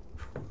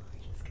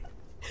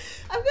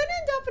 I'm gonna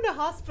end up in a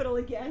hospital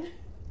again.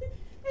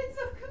 And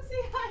so come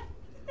say hi.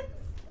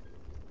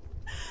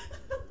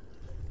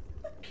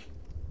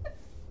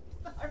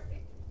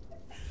 Sorry.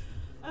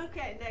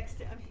 Okay, next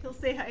time. He'll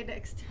say hi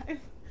next time.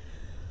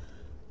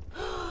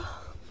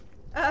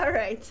 All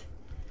right.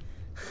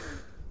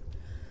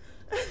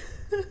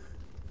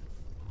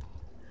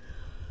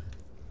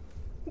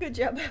 Good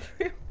job,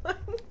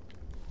 everyone.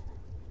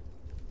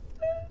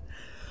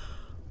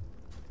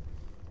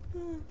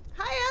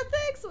 Hi,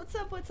 Ethics. What's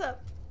up? What's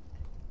up?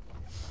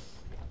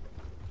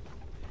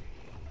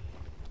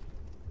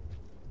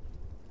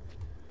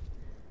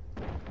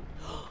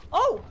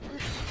 Oh!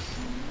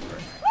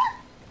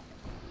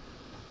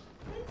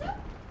 Angel?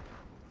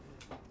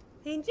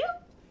 Angel?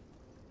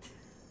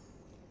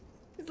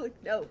 He's like,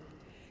 no.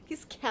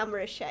 He's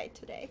camera shy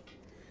today.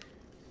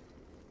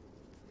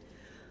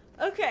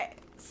 Okay,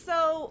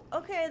 so,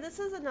 okay, this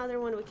is another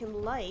one we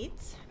can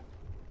light.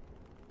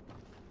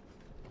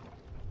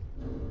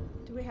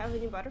 Do we have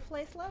any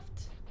butterflies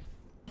left?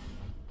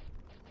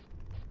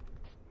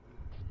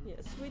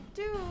 Yes, we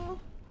do.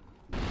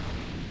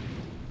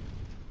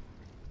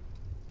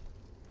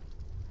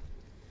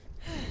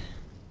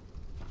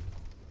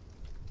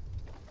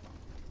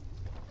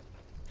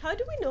 How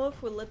do we know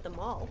if we lit them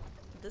all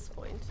at this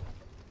point?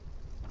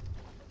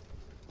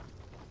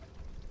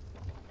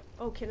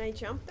 Oh, can I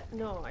jump there?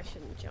 No, I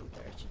shouldn't jump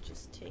there. I should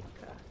just take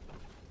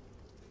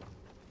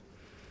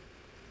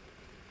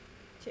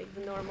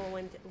the normal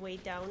way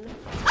down.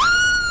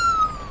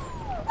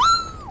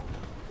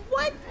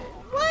 What?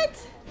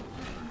 What?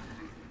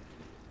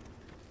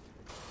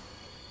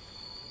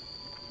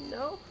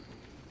 No.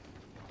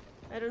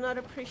 I do not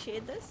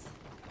appreciate this.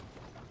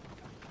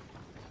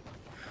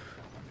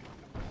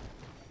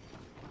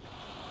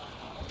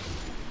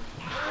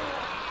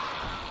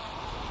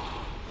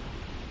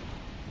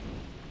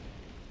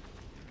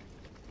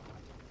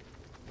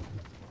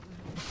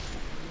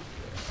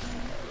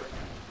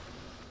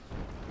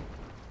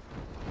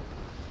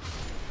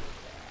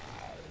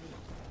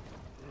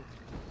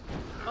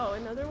 Oh,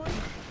 another one?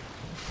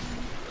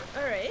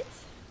 Alright.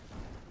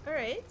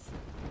 Alright.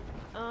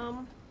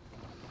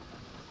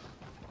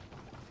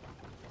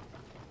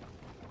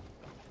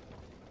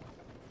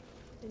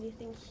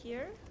 Anything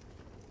here?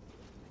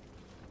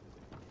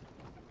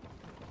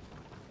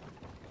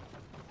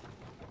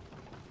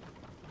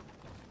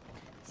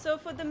 So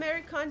for the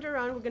Mary Kondo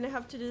round, we're gonna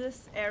have to do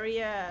this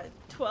area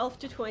 12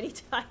 to 20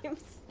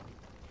 times.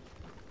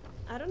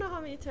 I don't know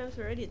how many times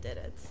we already did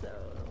it, so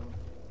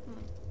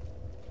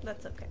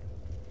that's okay.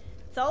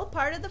 It's all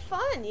part of the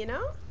fun, you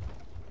know?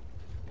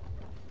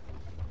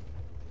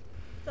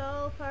 It's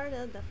all part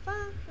of the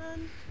fun.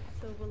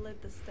 So we'll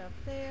let the stuff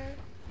there.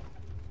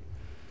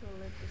 We'll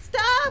let the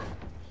stuff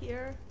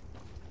here.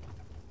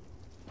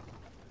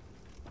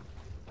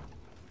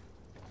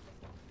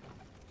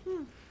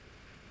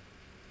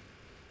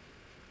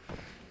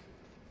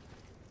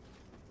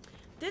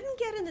 Didn't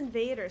get an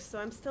invader, so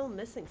I'm still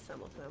missing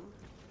some of them.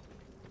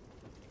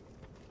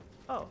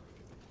 Oh,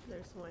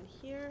 there's one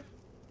here.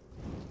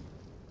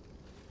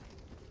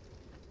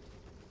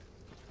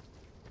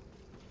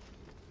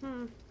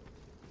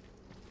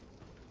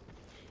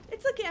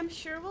 It's okay, I'm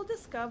sure we'll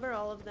discover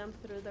all of them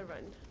through the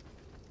run.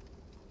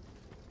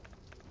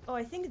 Oh,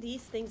 I think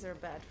these things are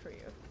bad for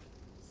you.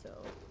 So,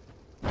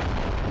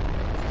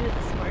 let's do it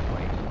the smart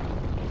way.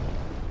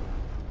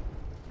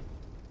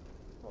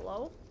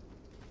 Hello?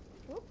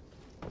 Whoop.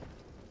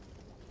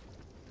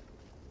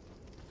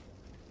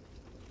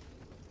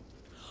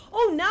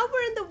 Oh, now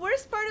we're in the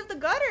worst part of the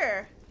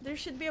gutter! There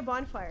should be a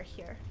bonfire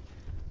here.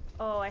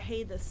 Oh, I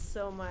hate this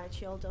so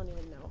much. Y'all don't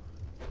even know.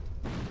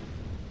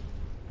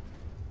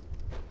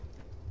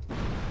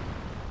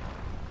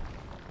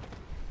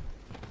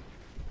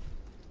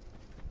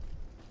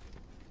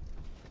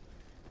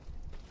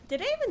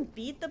 Did I even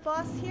beat the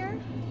boss here?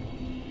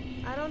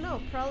 I don't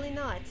know, probably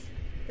not.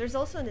 There's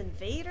also an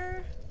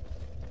invader.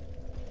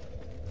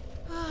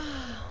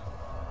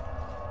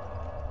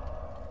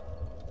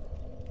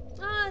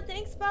 Ah,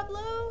 thanks,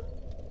 Pablo.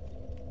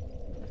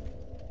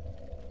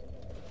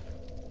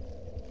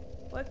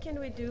 What can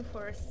we do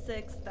for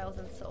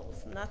 6,000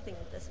 souls? Nothing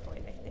at this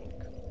point, I think.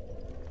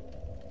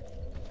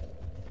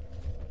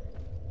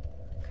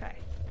 Okay.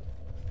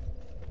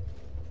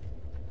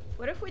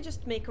 What if we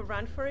just make a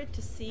run for it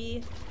to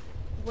see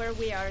where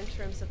we are in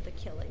terms of the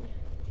killing?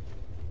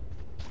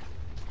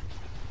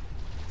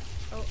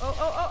 Oh, oh,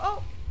 oh, oh,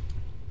 oh!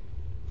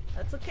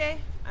 That's okay.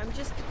 I'm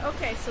just...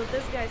 Okay, so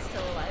this guy's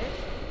still alive.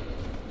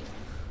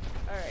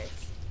 Alright.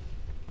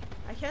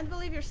 I can't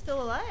believe you're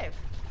still alive.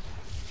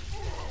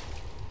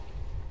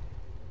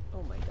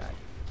 Oh my god.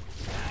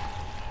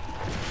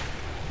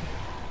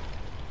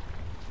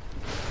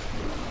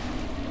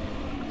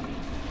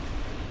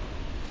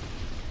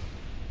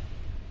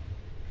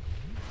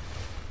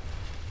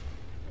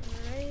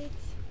 Alright.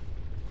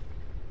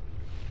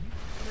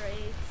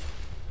 Right.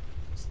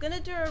 Just gonna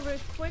do a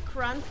quick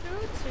run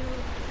through to...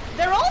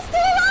 They're all still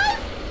alive?!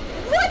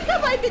 What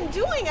have I been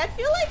doing? I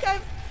feel like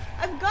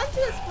I've gone to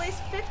this place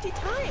 50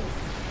 times.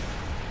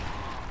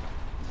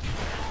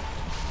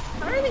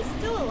 How are they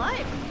still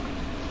alive?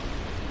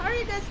 How are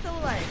you guys still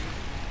alive?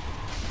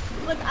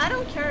 Look, I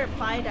don't care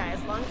if I die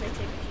as long as I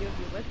take a few of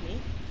you with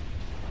me.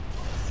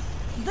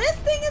 This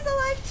thing is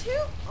alive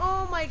too?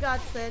 Oh my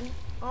god, Sin.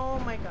 Oh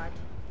my god.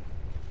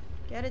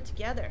 Get it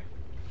together.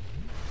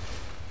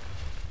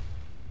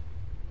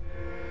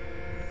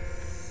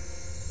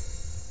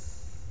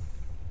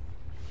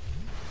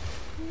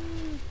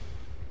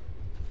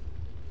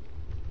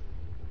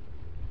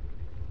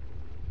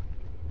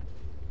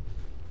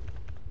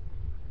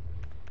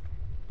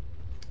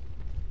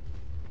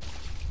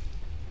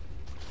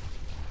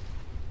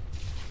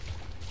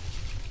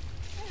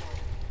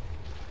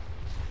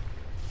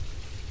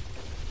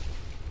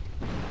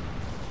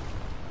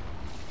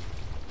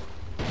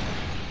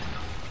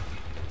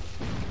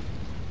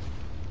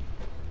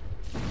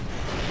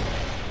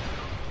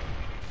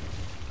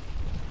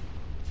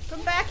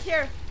 Come back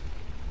here!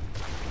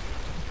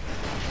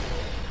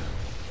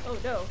 Oh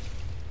no.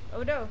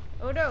 Oh no.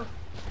 Oh no.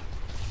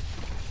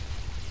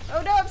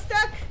 Oh no, I'm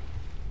stuck!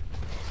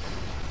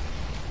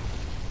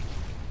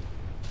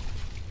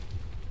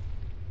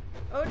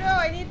 Oh no,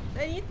 I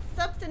need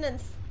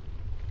sustenance.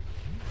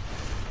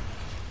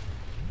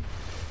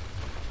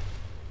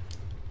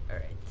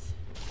 Alright.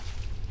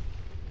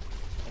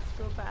 Let's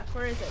go back.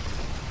 Where is it?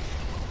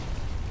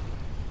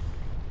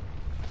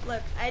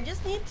 Look, I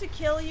just need to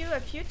kill you a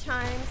few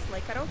times.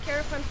 Like, I don't care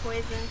if I'm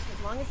poisoned.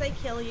 As long as I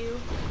kill you.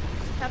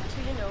 Just have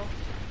to, you know.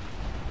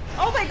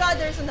 Oh my god,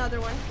 there's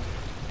another one.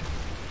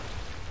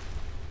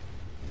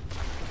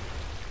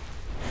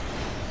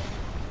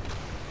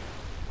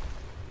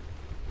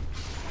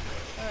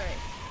 Alright.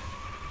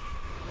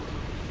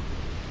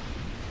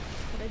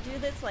 Gonna do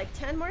this like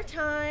 10 more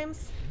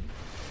times.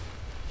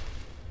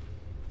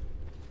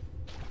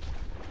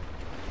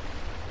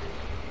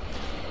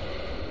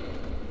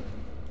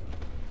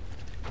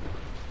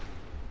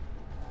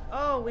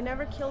 Oh, we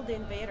never killed the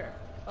invader.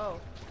 Oh,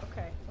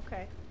 okay,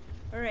 okay.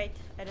 Alright,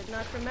 I did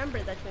not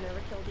remember that we never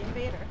killed the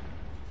invader.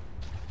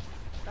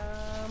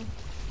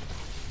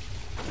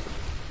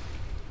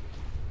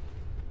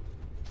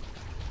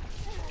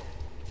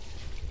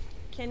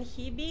 Can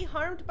he be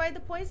harmed by the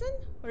poison?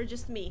 Or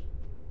just me?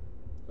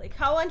 Like,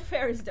 how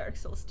unfair is Dark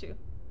Souls 2?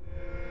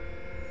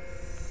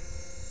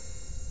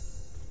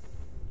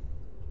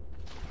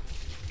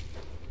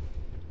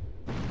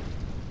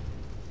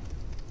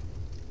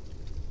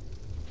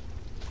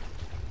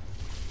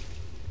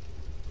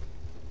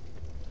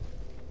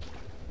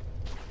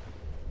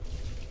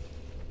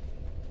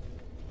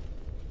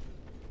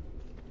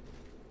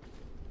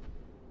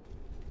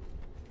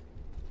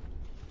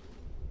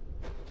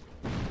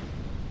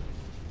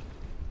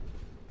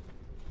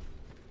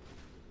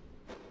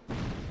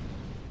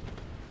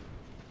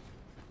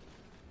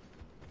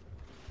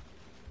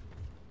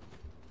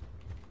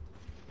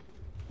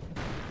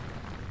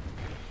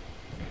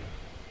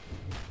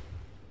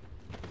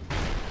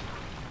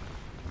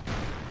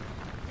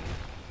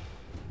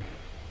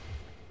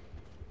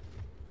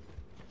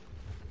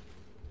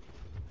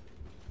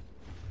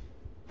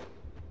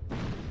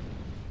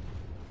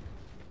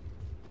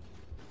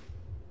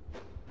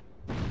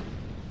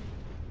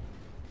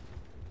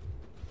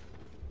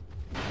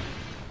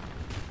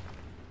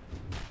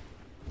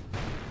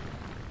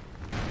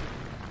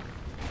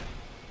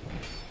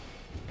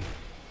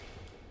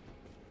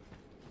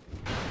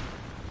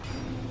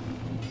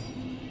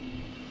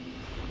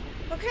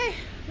 Okay,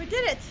 we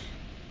did it.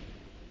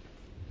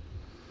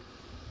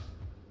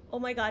 Oh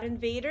my god,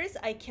 invaders?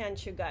 I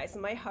can't, you guys.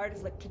 My heart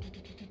is like...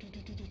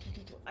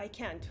 I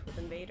can't with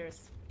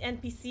invaders.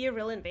 NPC,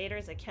 real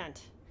invaders, I can't.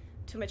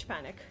 Too much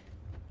panic.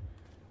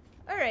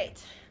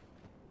 Alright.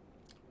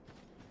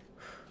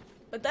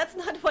 But that's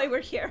not why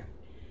we're here.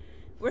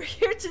 We're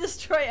here to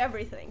destroy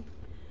everything.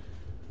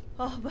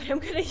 Oh, but I'm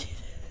gonna...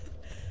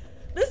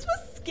 This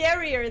was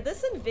scarier.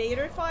 This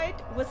invader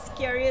fight was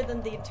scarier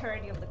than the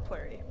entirety of the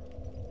quarry.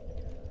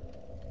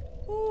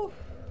 Ooh.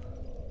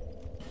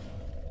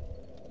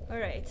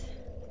 Alright.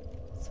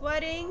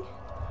 Sweating.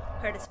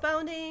 Heart is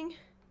pounding.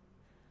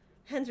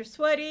 Hands are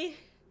sweaty.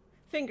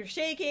 Fingers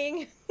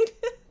shaking.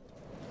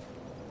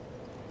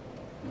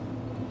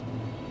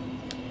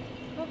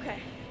 Okay.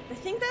 I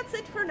think that's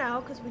it for now,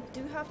 because we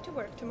do have to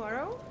work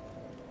tomorrow.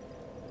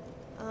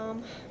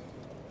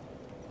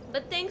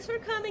 But thanks for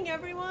coming,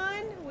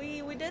 everyone.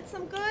 We did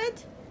some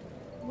good.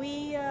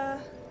 We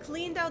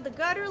cleaned out the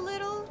gutter a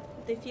little.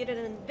 Defeated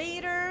an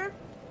invader.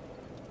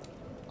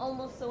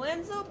 Almost so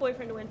Enzo,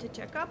 boyfriend went to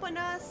check up on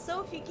us.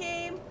 Sophie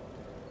came.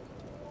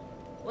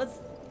 Was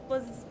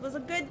a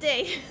good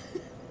day.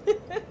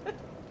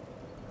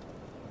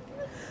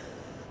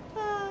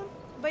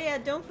 But yeah,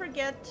 don't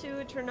forget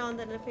to turn on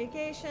the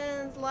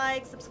notifications,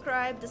 like,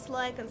 subscribe,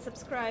 dislike,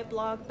 unsubscribe,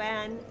 block,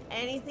 ban,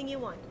 anything you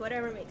want,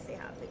 whatever makes you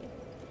happy.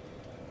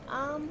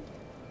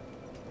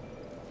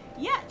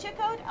 Yeah, check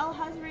out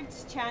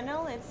Alhazred's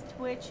channel. It's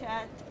Twitch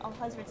at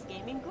Alhazred's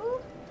Gaming Goo.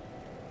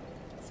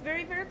 It's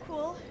very, very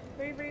cool.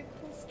 Very, very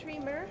cool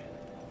streamer.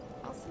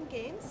 Awesome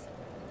games.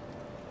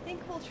 I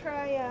think we'll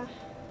try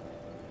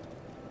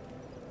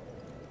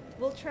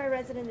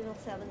Resident Evil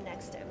 7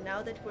 next time.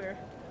 Now that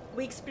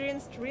we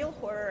experienced real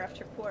horror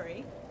after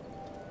Quarry.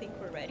 I think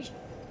we're ready.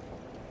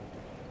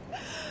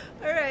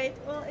 Alright,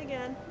 well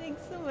again,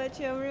 thanks so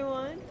much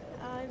everyone.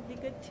 Be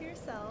good to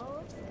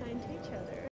yourselves, kind to each other.